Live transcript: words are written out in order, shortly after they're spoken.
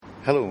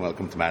Hello and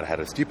welcome to Mad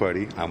Hatter's Tea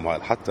Party. I'm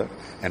Wael Hatta,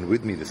 and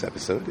with me this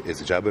episode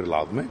is Jaber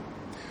Al-Azmi,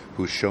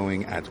 who's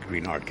showing at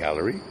Green Art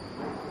Gallery.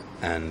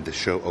 And the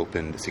show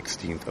opened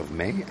 16th of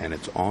May, and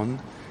it's on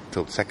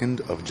till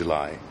 2nd of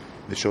July.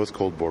 The show is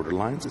called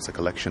Borderlines. It's a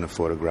collection of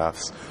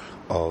photographs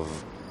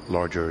of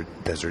larger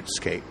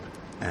desertscape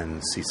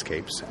and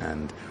seascapes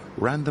and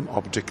random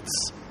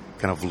objects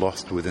kind of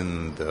lost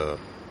within the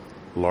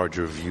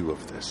larger view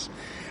of this.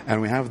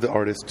 And we have the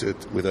artist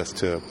with us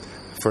to,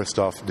 first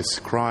off,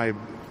 describe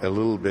a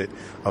little bit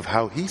of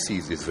how he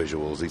sees these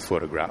visuals, these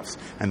photographs,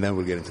 and then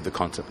we'll get into the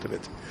concept of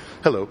it.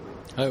 Hello.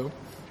 Hello.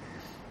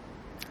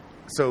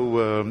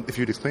 So if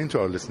you'd explain to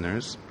our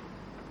listeners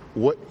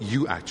what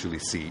you actually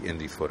see in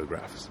these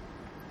photographs.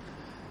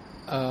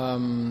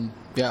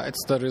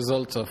 It's the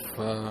result of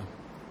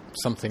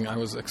something I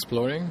was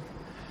exploring.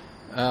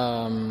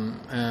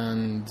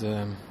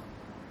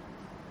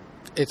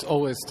 It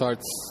always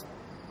starts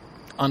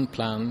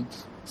unplanned,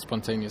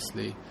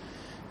 spontaneously,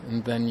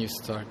 and then you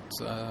start...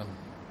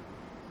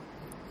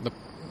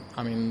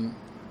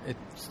 it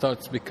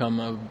starts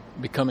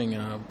becoming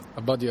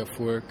a body of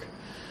work,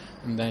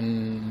 and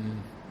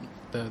then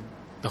the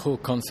whole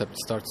concept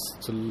starts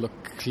to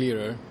look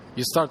clearer.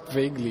 You start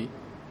vaguely,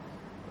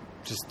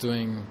 just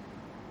doing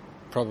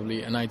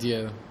probably an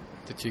idea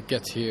that you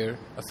get here,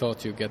 a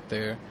thought you get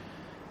there,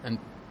 and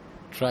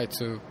try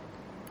to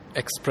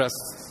express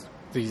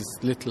these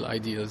little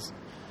ideas.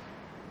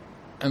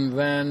 And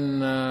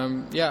then,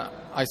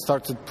 I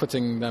started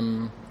putting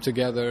them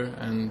together,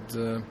 and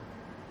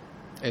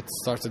it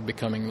started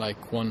becoming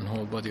like one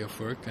whole body of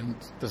work, and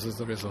this is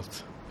the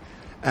result.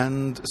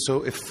 And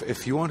so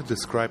if you want to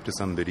describe to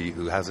somebody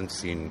who hasn't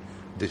seen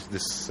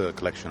this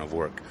collection of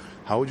work,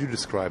 how would you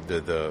describe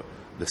the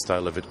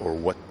style of it, or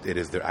what it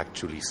is they're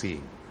actually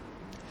seeing?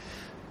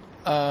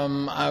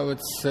 I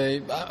would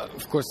say,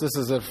 of course, this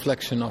is a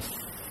reflection of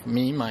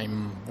me,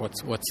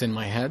 what's in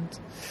my head.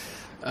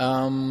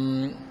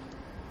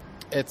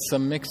 It's a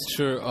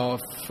mixture of...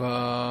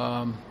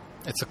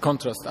 it's a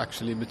contrast,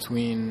 actually,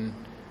 between...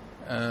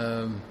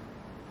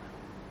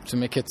 to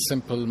make it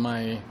simple,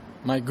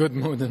 my good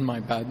mood and my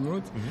bad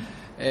mood. Mm-hmm.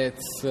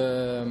 It's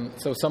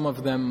so some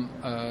of them,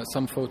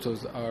 some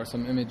photos are,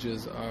 some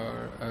images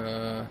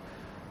are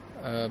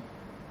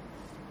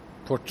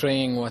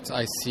portraying what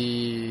I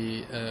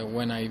see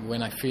when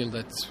I feel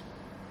that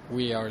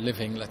we are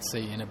living, let's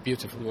say, in a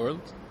beautiful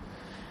world,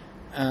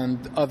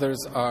 and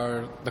others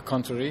are the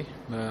contrary.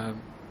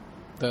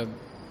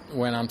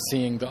 When I'm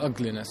seeing the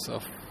ugliness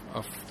of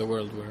the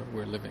world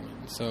we're living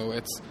in. So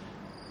it's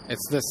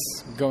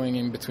this going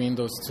in between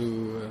those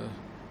two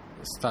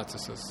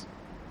statuses.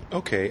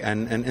 Okay,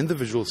 and in the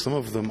visuals, some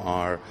of them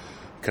are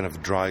kind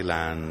of dry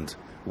land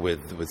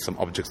with some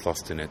objects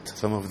lost in it.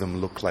 Some of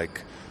them look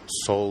like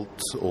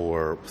salt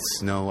or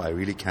snow. I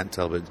really can't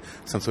tell, but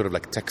some sort of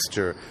like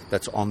texture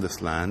that's on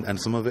this land. And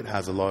some of it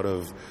has a lot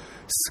of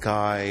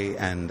sky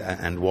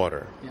and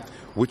water. Yeah.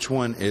 Which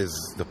one is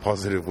the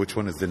positive? Which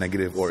one is the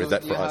negative? Or so is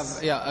that for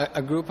us?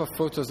 A group of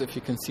photos, if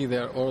you can see,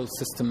 they're all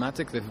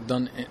systematic. They've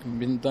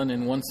been done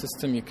in one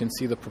system. You can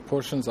see the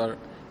proportions are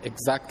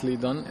exactly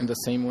done in the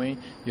same way.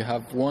 You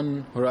have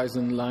one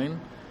horizon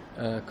line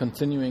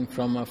continuing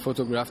from a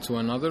photograph to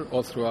another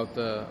all throughout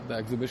the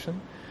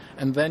exhibition.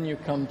 And then you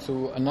come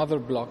to another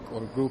block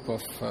or group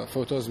of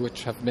photos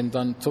which have been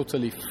done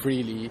totally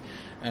freely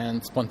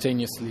and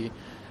spontaneously.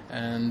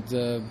 And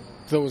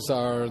those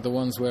are the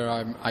ones where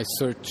I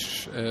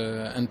search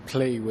and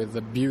play with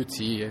the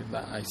beauty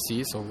that I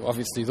see. So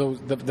obviously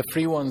the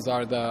free ones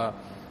are the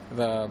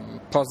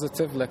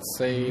positive, let's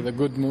say, the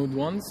good mood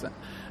ones.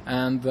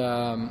 And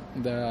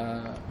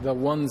the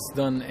ones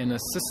done in a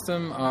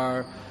system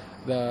are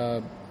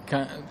the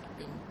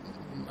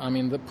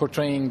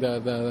portraying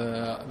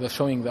the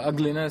showing the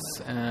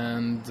ugliness,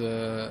 and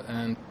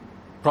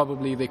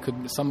probably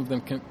some of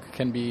them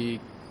can be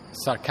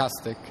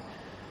sarcastic.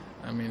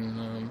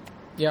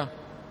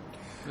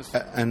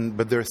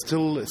 But they're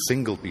still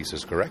single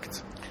pieces,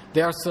 correct?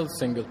 They are still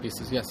single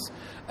pieces, yes.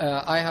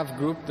 I have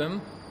grouped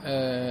them.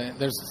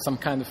 There's some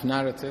kind of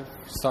narrative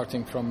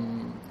starting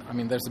from...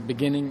 there's a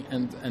beginning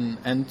and an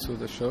end to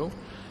the show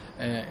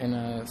in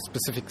a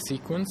specific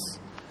sequence.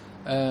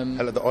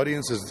 The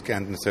audiences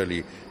can't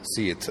necessarily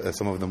see it.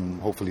 Some of them,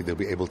 hopefully, they'll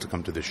be able to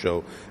come to the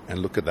show and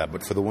look at that.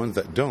 But for the ones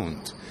that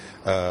don't,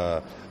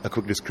 a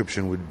quick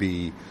description would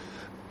be...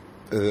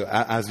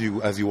 as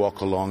you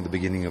walk along the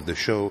beginning of the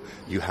show,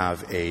 you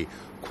have a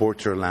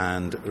quarter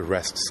land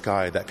rest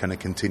sky that kind of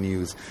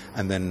continues,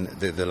 and then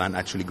the land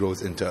actually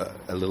grows into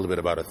a little bit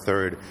about a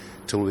third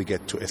till we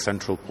get to a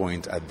central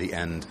point at the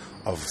end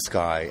of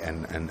sky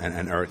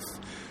and earth,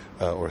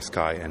 or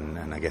sky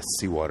and I guess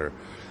seawater.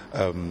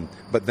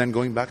 But then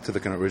going back to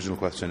the kind of original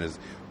question is,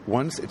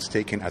 once it's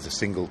taken as a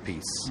single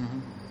piece,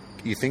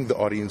 you think the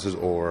audiences,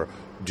 or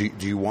do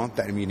you want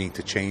that meaning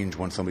to change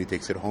when somebody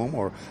takes it home,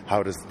 or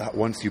how does that,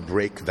 once you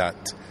break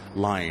that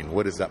line,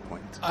 what is that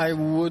point? I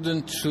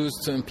wouldn't choose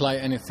to imply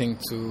anything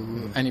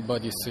to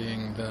anybody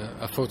seeing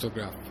a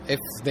photograph. If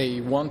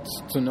they want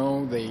to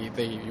know, they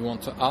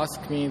want to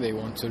ask me, they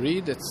want to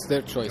read, it's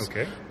their choice.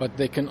 Okay. But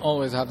they can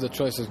always have the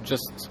choice of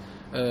just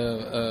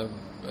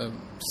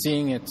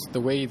seeing it the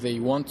way they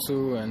want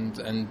to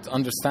and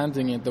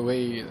understanding it the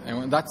way they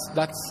want.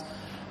 That's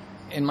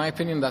in my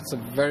opinion, that's a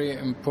very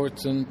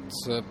important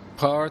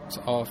part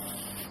of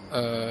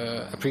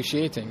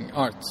appreciating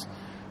art.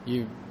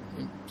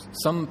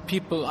 Some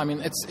people, I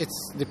mean, it's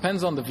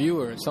depends on the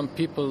viewer. Some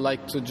people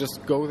like to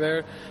just go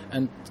there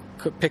and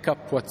pick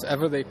up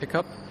whatever they pick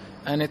up,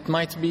 and it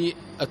might be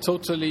a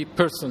totally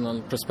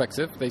personal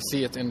perspective. They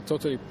see it in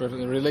totally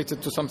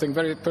related to something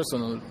very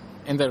personal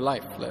in their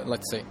life.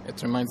 Let's say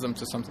it reminds them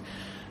to something.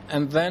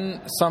 And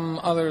then some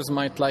others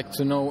might like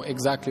to know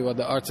exactly what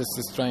the artist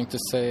is trying to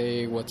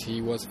say, what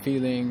he was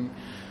feeling.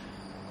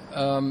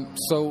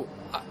 So,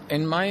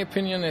 in my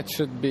opinion, it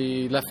should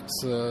be left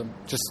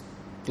just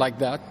like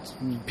that.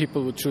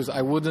 People would choose.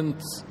 I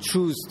wouldn't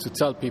choose to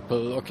tell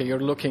people, okay, you're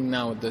looking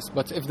now at this.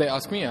 But if they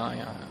ask me,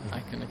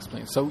 I can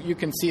explain. So you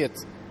can see it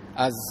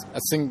as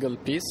a single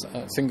piece,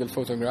 a single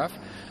photograph,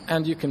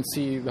 and you can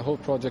see the whole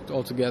project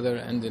all together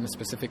and in a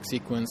specific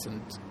sequence,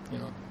 and you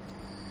know.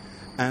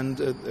 And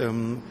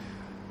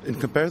in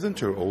comparison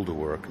to your older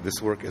work,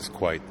 this work is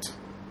quite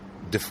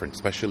different,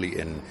 especially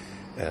in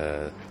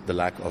the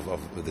lack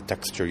of the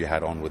texture you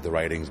had on with the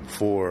writings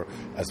before,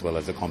 as well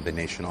as a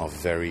combination of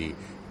very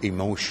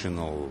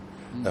emotional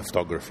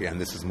photography. And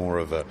this is more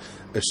of a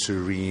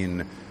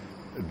serene,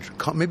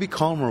 maybe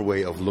calmer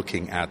way of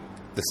looking at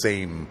the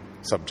same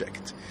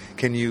subject.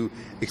 Can you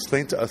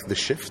explain to us the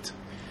shift?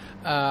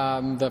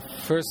 The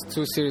first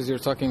two series you're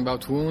talking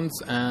about,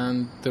 Wounds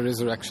and The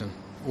Resurrection.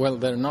 Well,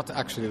 they're not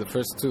actually the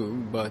first two,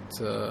 but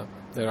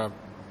there are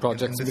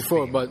projects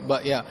before.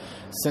 But yeah,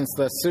 since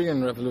the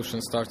Syrian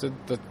revolution started,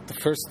 the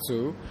first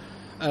two,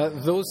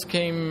 those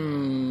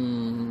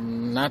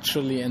came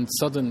naturally and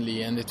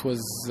suddenly, and it was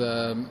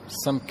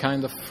some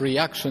kind of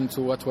reaction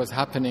to what was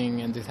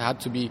happening, and it had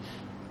to be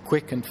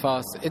quick and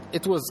fast.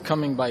 It was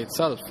coming by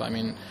itself. I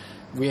mean,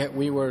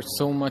 we were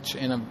so much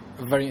in a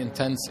very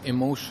intense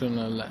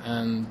emotional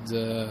and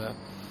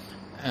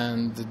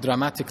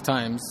dramatic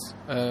times,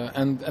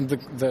 and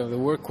the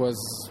work was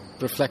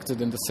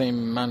reflected in the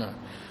same manner.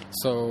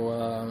 So,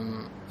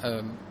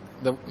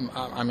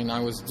 I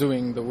was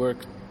doing the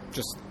work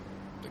just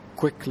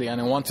quickly,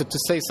 and I wanted to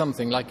say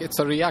something, like it's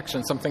a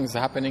reaction, something's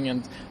happening,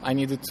 and I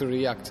needed to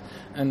react.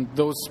 And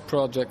those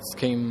projects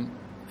came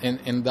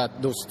in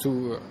that, those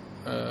two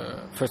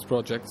first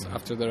projects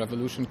after the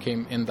revolution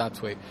came in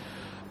that way.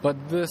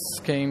 But this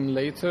came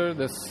later,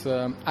 this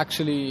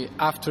actually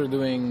after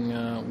doing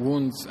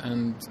Wounds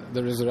and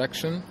The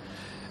Resurrection,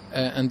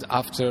 and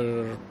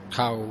after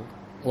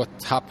what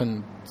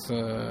happened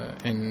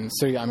in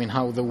Syria. I mean,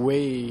 how the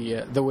way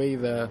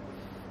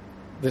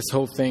this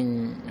whole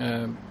thing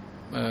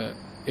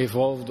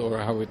evolved, or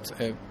how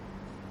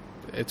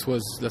it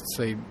was, let's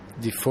say,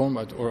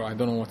 deformed, or I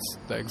don't know what's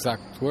the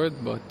exact word,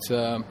 but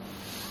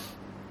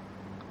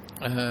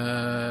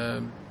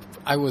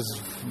I was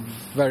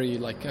very,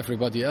 like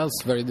everybody else,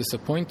 very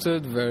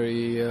disappointed,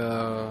 very...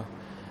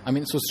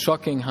 it was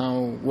shocking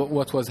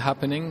what was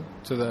happening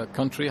to the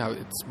country, how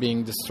it's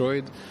being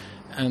destroyed,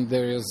 and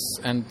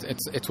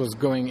it was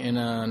going in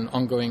an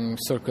ongoing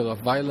circle of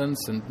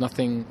violence and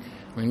nothing.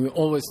 I mean, we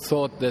always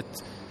thought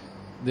that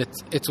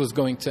it was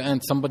going to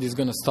end. Somebody's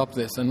going to stop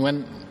this. And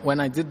when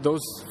I did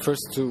those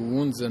first two,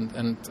 Wounds and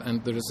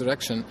The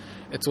Resurrection,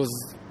 it was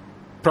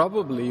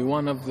probably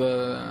one of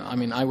the...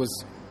 I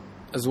was,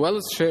 as well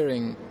as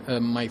sharing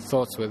my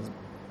thoughts with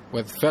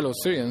fellow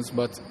Syrians,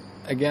 but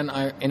again,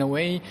 in a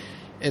way,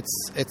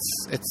 it's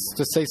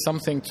to say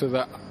something to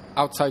the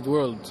outside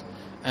world,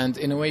 and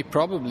in a way,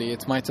 probably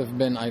it might have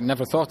been. I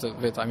never thought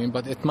of it.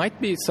 But it might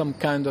be some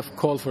kind of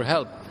call for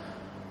help,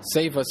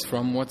 save us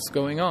from what's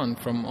going on,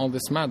 from all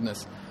this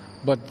madness.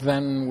 But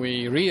then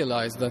we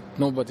realized that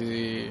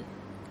nobody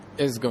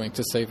is going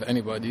to save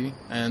anybody,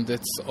 and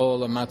it's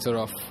all a matter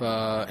of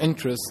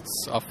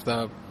interests of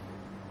the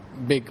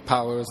big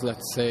powers,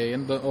 let's say,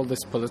 and all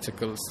this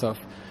political stuff.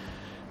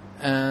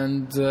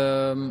 And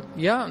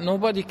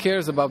nobody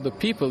cares about the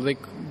people.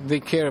 They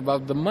care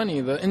about the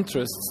money, the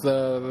interests,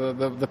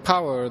 the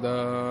power,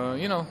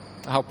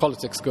 how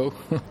politics go.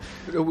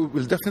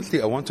 Well,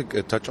 definitely, I want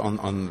to touch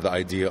on the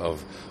idea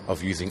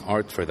of using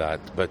art for that.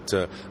 But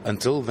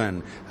until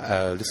then,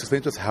 just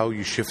explain to us how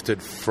you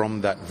shifted from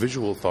that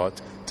visual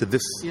thought to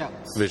this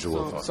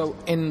visual thought. So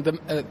in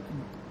the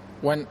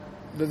when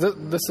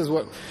this is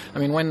what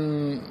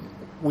when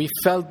we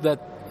felt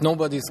that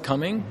nobody's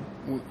coming,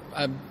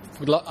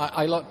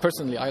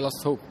 personally I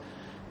lost hope,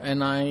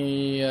 and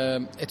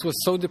it was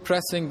so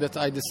depressing that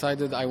I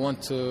decided I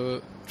want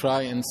to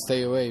try and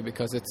stay away,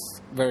 because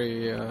it's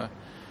very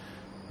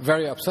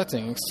very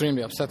upsetting,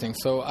 extremely upsetting.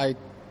 So I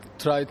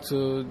tried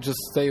to just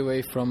stay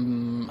away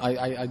from.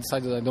 I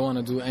decided I don't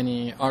want to do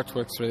any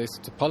artworks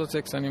related to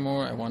politics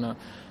anymore.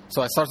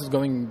 So I started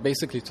going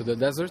basically to the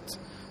desert,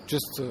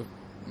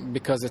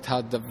 because it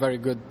had a very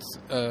good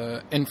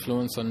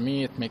influence on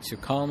me. It makes you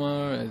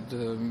calmer.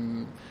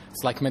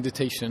 It's like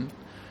meditation.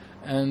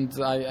 And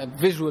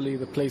visually,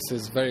 the place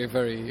is very,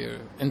 very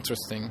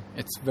interesting.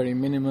 It's very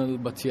minimal,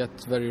 but yet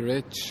very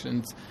rich.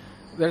 And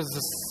there's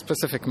a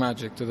specific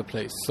magic to the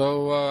place.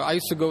 So I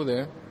used to go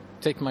there,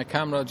 take my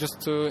camera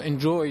just to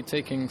enjoy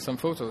taking some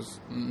photos,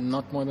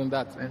 not more than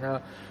that, in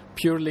a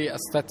purely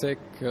aesthetic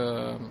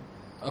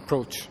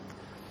approach.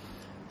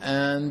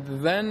 And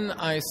then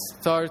I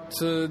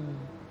started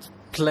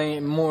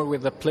playing more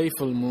with a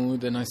playful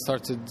mood, and I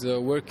started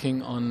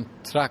working on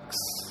tracks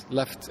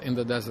left in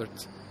the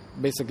desert.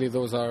 Basically,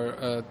 those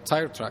are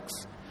tire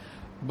tracks,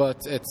 but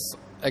it's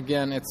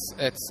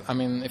I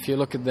mean, if you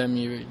look at them,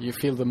 you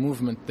feel the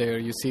movement there.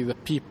 You see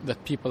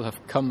that people have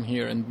come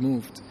here and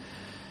moved,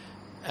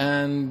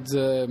 and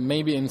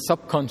maybe in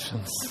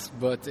subconscious,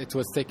 but it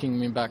was taking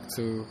me back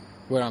to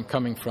where I'm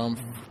coming from,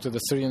 to the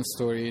Syrian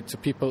story, to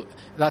people.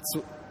 That's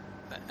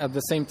at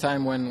the same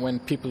time when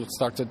people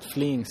started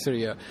fleeing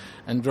Syria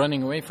and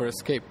running away for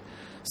escape.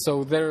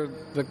 So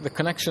the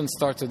connection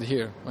started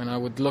here, when I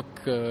would look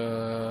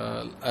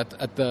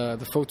at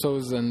the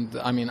photos, and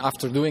I mean,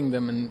 after doing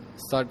them, and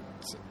start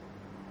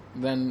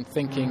then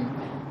thinking,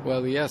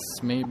 well, yes,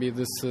 maybe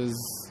this is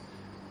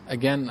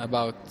again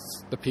about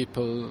the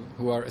people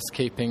who are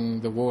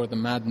escaping the war, the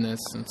madness,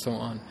 and so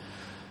on.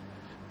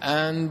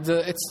 And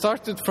it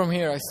started from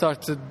here. I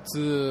started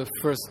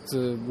first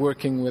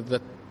working with the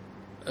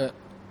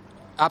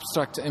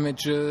abstract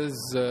images,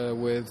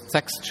 with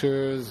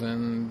textures,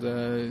 and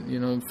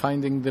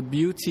finding the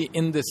beauty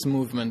in this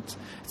movement.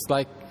 It's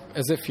like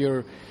as if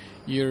you're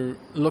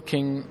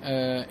looking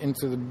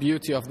into the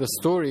beauty of the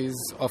stories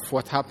of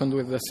what happened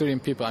with the Syrian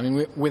people. I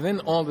mean, within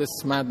all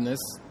this madness,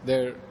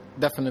 there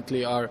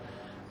definitely are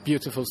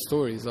beautiful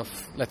stories of,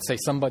 let's say,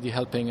 somebody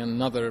helping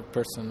another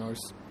person, or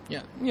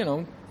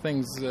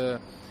things.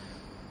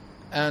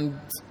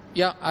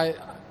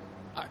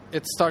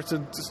 It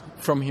started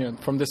from here,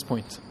 from this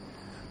point.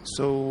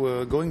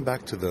 So going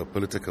back to the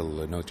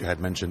political note you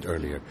had mentioned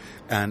earlier,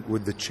 and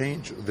with the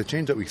change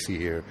that we see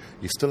here,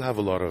 you still have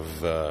a lot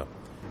of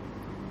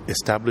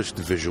established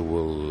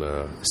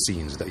visual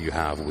scenes that you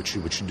have,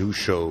 which do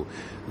show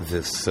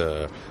this,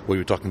 what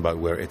you're talking about,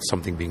 where it's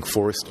something being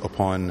forced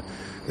upon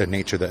a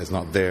nature that is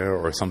not there,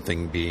 or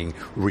something being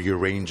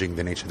rearranging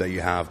the nature that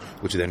you have,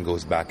 which then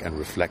goes back and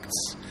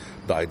reflects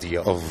the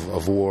idea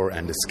of war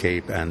and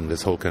escape and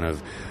this whole kind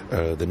of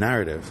the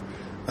narrative.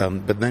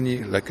 But then,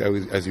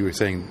 as you were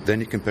saying, then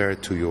you compare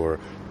it to your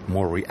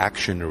more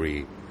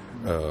reactionary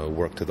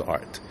work to the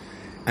art.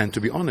 And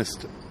to be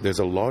honest, there's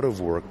a lot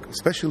of work,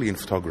 especially in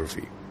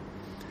photography,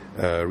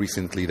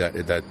 recently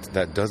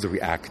that does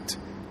react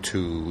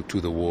to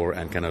the war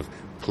and kind of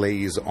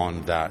plays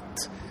on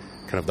that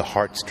kind of the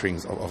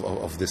heartstrings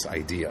of this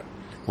idea.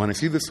 When I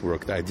see this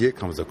work, the idea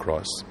comes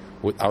across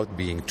without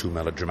being too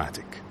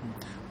melodramatic,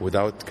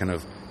 without kind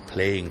of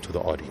playing to the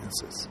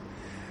audiences.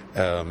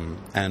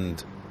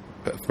 And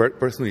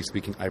personally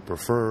speaking, I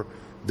prefer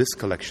this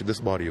collection, this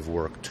body of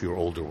work, to your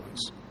older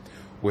ones,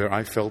 where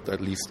I felt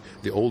at least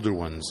the older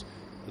ones,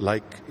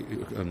 like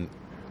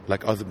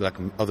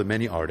other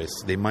many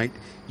artists, they might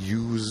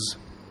use.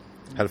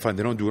 They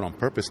don't do it on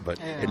purpose, but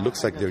it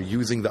looks like they're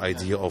using the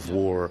idea of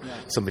war,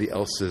 somebody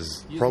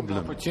else's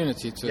problem.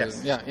 Opportunity to.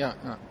 Yes.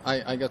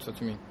 I get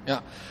what you mean.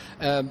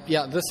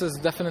 This is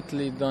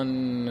definitely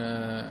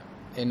done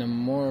in a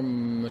more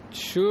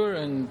mature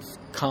and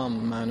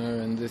calm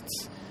manner, and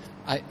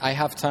I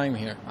have time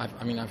here.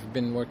 I've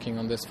been working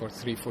on this for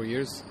 3-4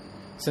 years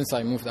since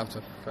I moved out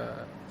of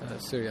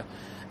Syria,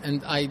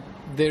 and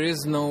there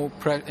is no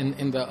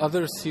in the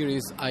other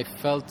series. I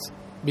felt,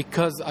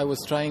 because I was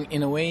trying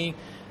in a way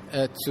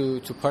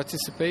to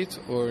participate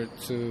or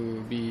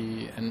to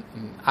be an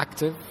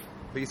active.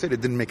 But you said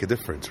it didn't make a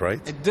difference, right?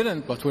 It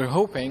didn't, but we're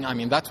hoping. I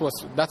mean, that's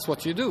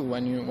what you do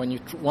when you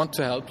want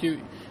to help.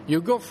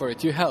 You go for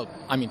it. You help.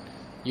 I mean,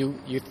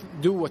 you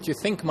do what you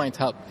think might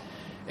help.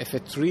 If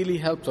it really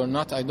helped or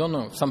not, I don't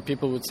know. Some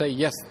people would say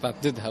yes,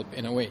 that did help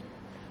in a way.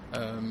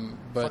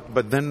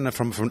 But then,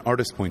 from an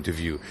artist's point of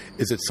view,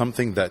 is it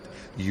something that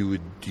you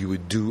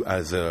would do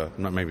as a,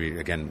 not maybe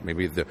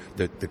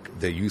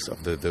the use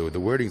of the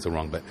wordings are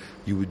wrong, but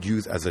you would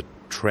use as a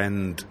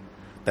trend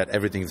that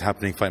everything is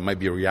happening fine? It might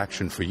be a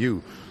reaction for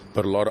you,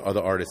 but a lot of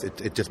other artists,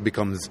 it just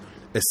becomes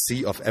a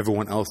sea of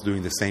everyone else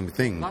doing the same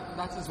thing.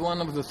 That is one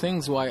of the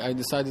things why I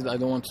decided I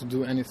don't want to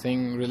do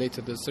anything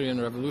related to the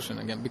Syrian revolution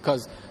again,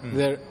 because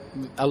there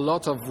a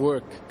lot of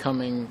work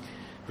coming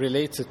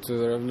related to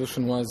the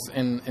revolution was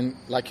in,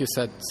 like you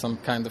said, some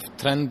kind of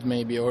trend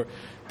maybe, or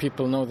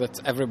people know that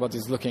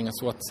everybody's looking at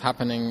what's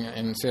happening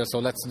in Syria, so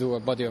let's do a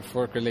body of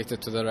work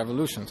related to the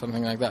revolution,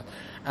 something like that.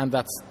 And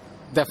that's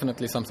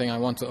definitely something I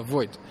want to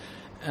avoid.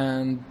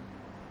 And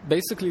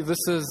basically this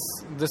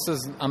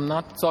is I'm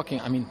not talking,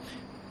 I mean,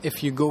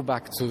 if you go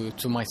back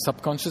to my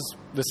subconscious,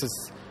 this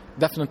is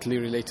definitely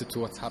related to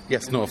what's happening.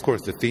 Yes, no, of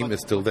course, the theme is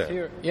still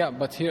there.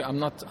 But here I'm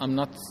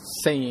not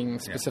saying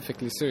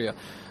specifically Syria.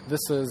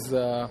 This is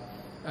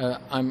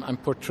I'm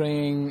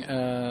portraying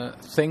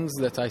things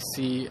that I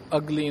see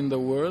ugly in the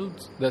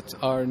world that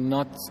are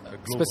not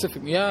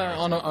specific. Yeah,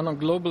 on a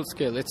global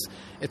scale.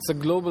 It's a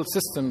global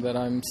system that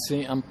I'm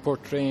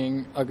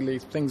portraying ugly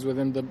things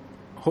within the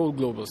whole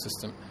global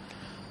system.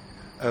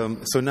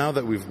 So now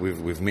that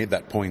we've made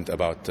that point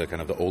about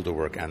kind of the older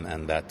work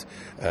and that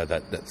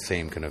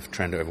same kind of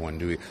trend of everyone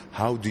doing,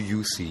 how do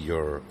you see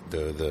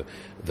the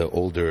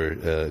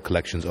older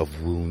collections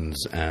of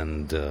wounds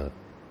and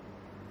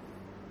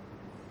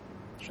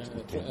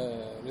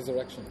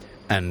resurrection?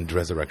 And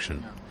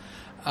resurrection.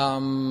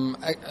 Yeah.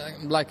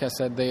 Like I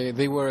said,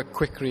 they were a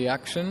quick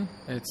reaction.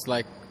 It's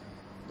like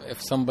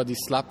if somebody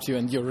slapped you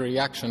and your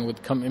reaction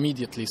would come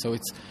immediately. So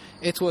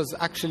it was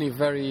actually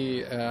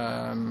very.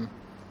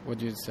 What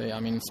do you say?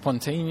 I mean,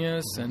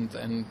 spontaneous, and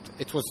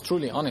it was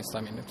truly honest. I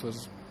mean, it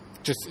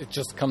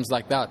just comes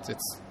like that.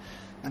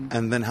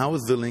 And then, how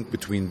is the link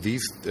between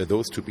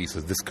those two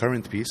pieces, this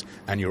current piece,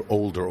 and your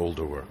older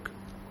work?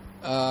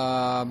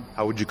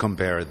 How would you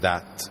compare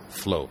that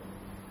flow?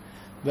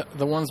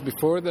 The ones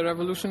before the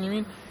revolution, you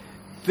mean?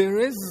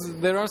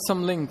 There are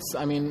some links.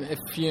 I mean,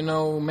 if you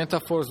know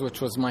Metaphors,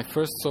 which was my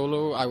first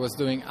solo, I was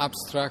doing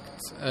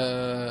abstract.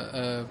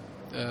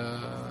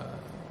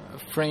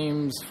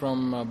 Frames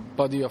from a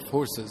body of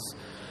horses,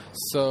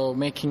 so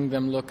making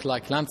them look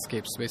like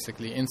landscapes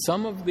basically. In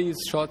some of these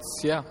shots,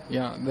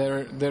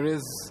 there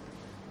is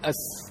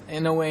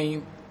in a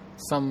way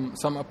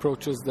some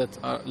approaches that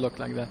look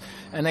like that.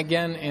 And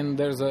again,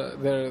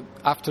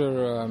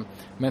 after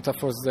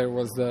Metaphors, there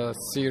was the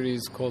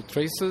series called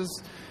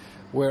Traces,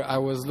 where I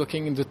was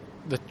looking into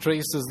the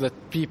traces that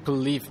people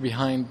leave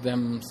behind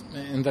them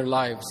in their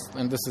lives,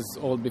 and this is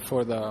all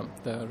before the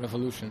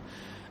revolution.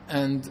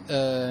 And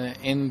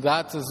in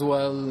that as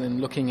well, in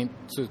looking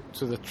into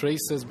the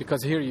traces,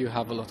 because here you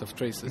have a lot of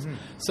traces. Mm-hmm.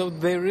 So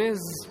there is,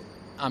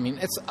 I mean,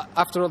 it's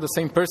after all the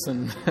same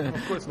person.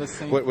 Of course. The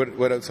same.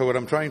 What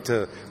I'm trying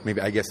to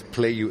maybe, I guess,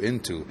 play you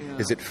into,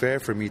 is it fair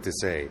for me to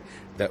say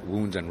that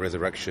Wounds and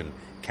Resurrection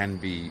can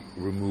be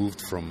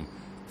removed from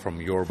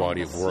your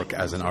body of work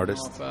as an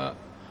artist?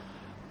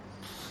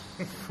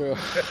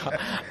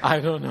 I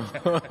don't know.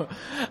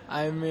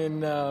 I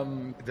mean...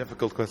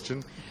 difficult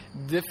question?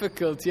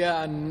 Difficult,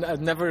 yeah. And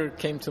it never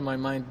came to my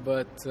mind.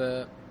 But,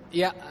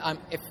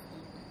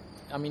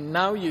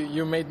 now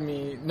you made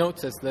me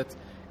notice that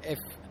if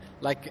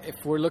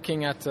we're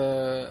looking at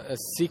a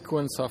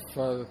sequence of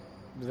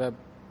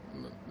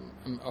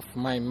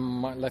my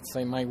let's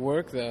say my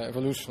work, the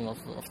evolution of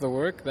the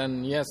work,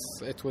 then yes,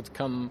 it would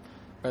come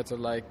better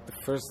like the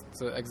first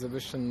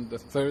exhibition, the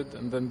third,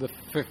 and then the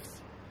fifth.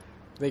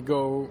 They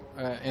go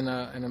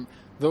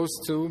those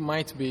two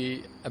might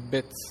be a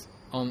bit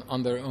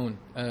on their own,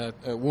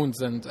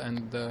 Wounds and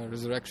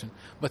Resurrection.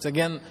 But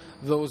again,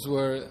 those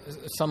were,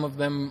 some of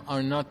them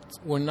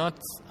were not.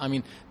 I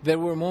mean, there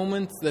were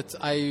moments that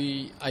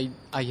I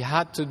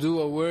had to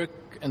do a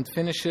work and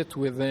finish it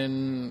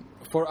within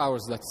 4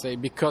 hours, let's say,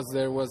 because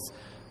there was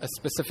a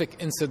specific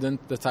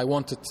incident that I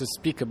wanted to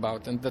speak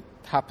about, and that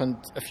happened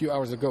a few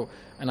hours ago,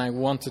 and I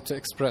wanted to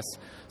express.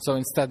 So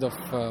instead of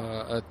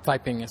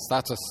typing a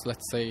status,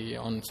 let's say,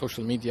 on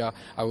social media,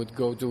 I would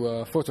go do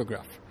a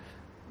photograph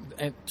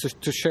and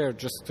to share.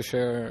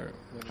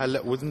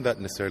 Wouldn't that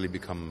necessarily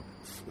become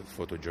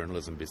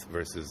photojournalism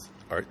versus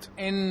art?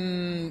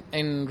 In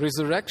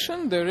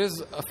Resurrection, there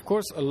is, of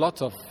course, a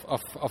lot of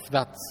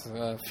that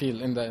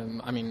feel in the.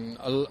 I mean,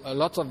 a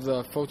lot of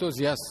the photos.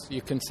 Yes,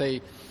 you can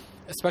say.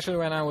 Especially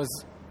when I was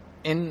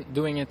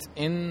doing it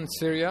in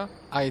Syria,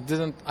 I had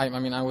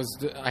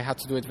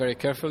to do it very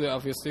carefully,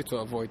 obviously, to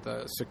avoid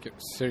the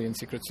Syrian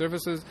secret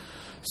services.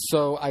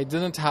 So I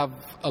didn't have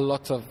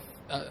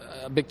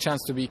a big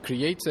chance to be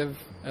creative.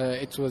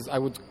 I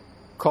would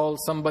call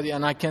somebody,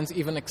 and I can't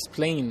even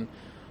explain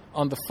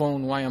on the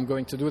phone why I'm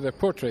going to do their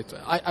portrait.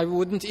 I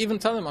wouldn't even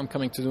tell them I'm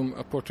coming to do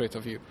a portrait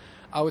of you.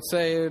 I would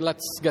say,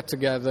 let's get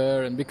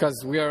together, and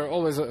because we are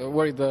always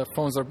worried the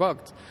phones are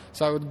bugged.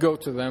 So I would go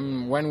to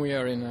them when we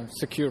are in a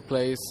secure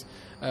place.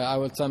 I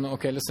will tell them,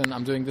 okay, listen,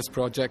 I'm doing this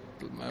project,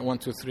 1,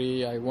 2,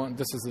 3.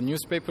 This is the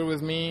newspaper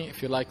with me.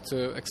 If you like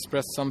to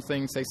express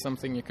something, say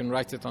something, you can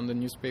write it on the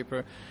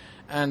newspaper.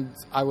 And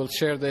I will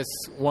share this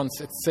once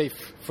it's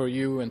safe for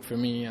you and for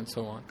me, and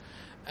so on.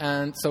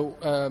 And so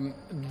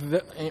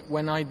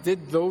when I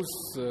did those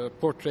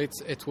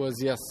portraits, it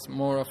was, yes,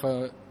 more of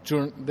a...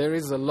 There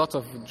is a lot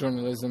of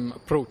journalism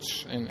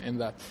approach in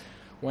that.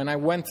 When I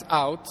went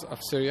out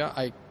of Syria,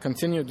 I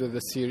continued with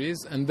the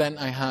series, and then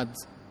I had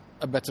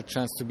a better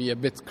chance to be a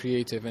bit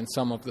creative in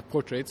some of the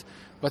portraits.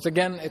 But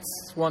again,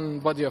 it's one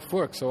body of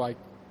work, so I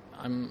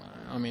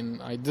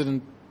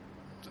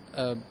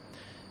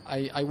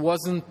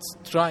wasn't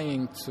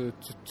trying to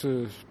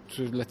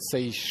let's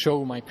say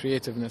show my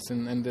creativeness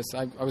in this.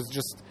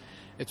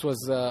 It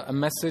was a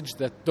message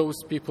that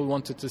those people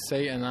wanted to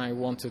say, and I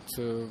wanted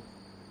to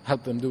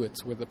help them do it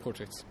with the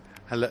portraits.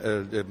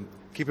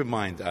 Keep in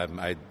mind,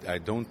 I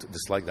don't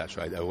dislike that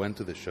show. I went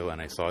to the show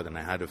and I saw it, and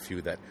I had a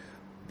few that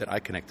I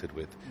connected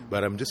with.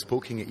 But I'm just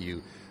poking at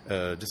you,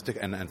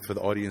 and for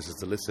the audiences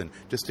to listen,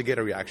 just to get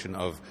a reaction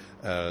of,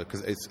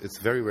 because it's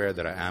very rare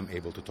that I am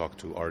able to talk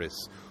to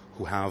artists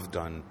who have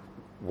done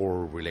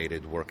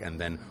war-related work and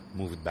then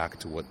moved back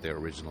to what their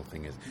original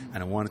thing is.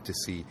 And I wanted to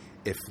see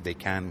if they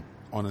can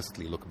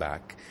honestly look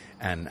back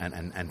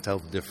and tell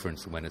the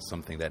difference when it's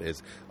something that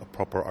is a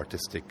proper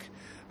artistic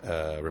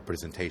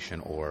representation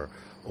or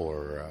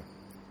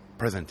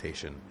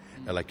presentation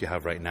like you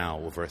have right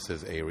now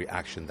versus a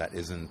reaction that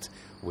isn't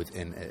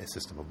within a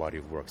system, a body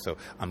of work. So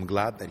I'm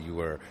glad that you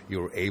were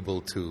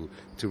able to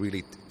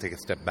really take a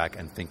step back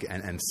and think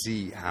and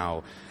see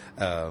how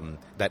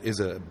that is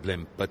a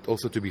blimp. But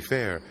also, to be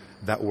fair,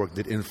 that work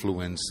did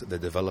influence the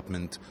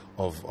development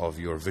of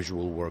your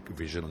visual work,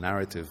 visual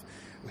narrative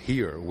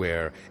here,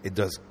 where it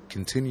does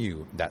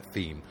continue that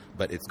theme,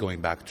 but it's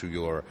going back to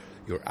your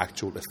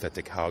actual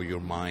aesthetic, how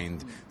your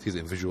mind sees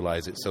and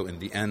visualize it. So in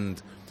the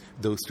end,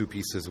 those two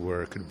pieces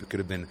could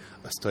have been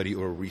a study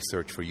or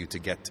research for you to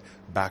get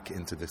back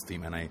into this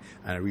theme. And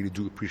I really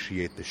do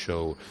appreciate the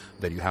show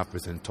that you have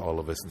presented to all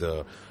of us.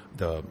 The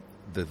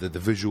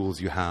visuals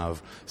you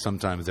have,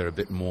 sometimes they're a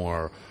bit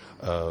more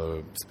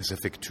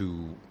specific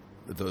to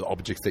the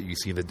objects that you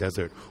see in the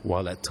desert,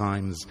 while at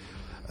times,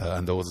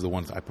 and those are the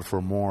ones I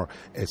prefer more,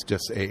 it's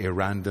just a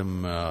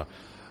random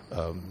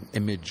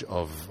image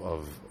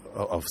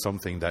of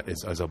something that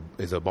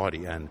is a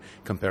body, and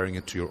comparing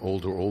it to your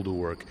older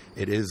work,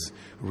 it is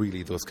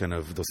really those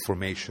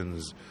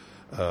formations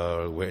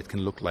where it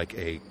can look like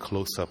a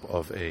close-up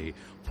of a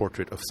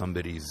portrait of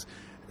somebody's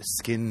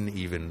skin,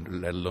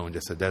 even, let alone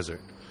just a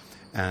desert.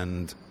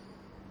 And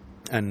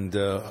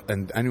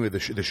anyway,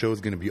 the show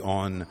is going to be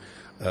on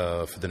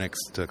for the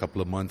next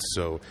couple of months.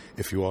 So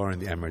if you are in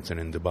the Emirates and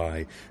in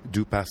Dubai,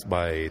 do pass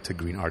by to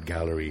Green Art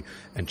Gallery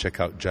and check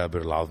out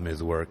Jaber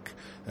Al-Azmeh's work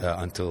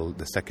until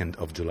the 2nd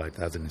of July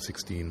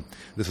 2016.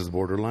 This is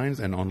Borderlines,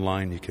 and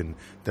online you can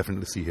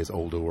definitely see his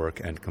older work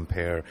and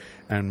compare,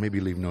 and maybe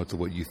leave notes of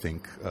what you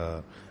think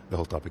the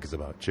whole topic is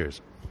about.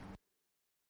 Cheers.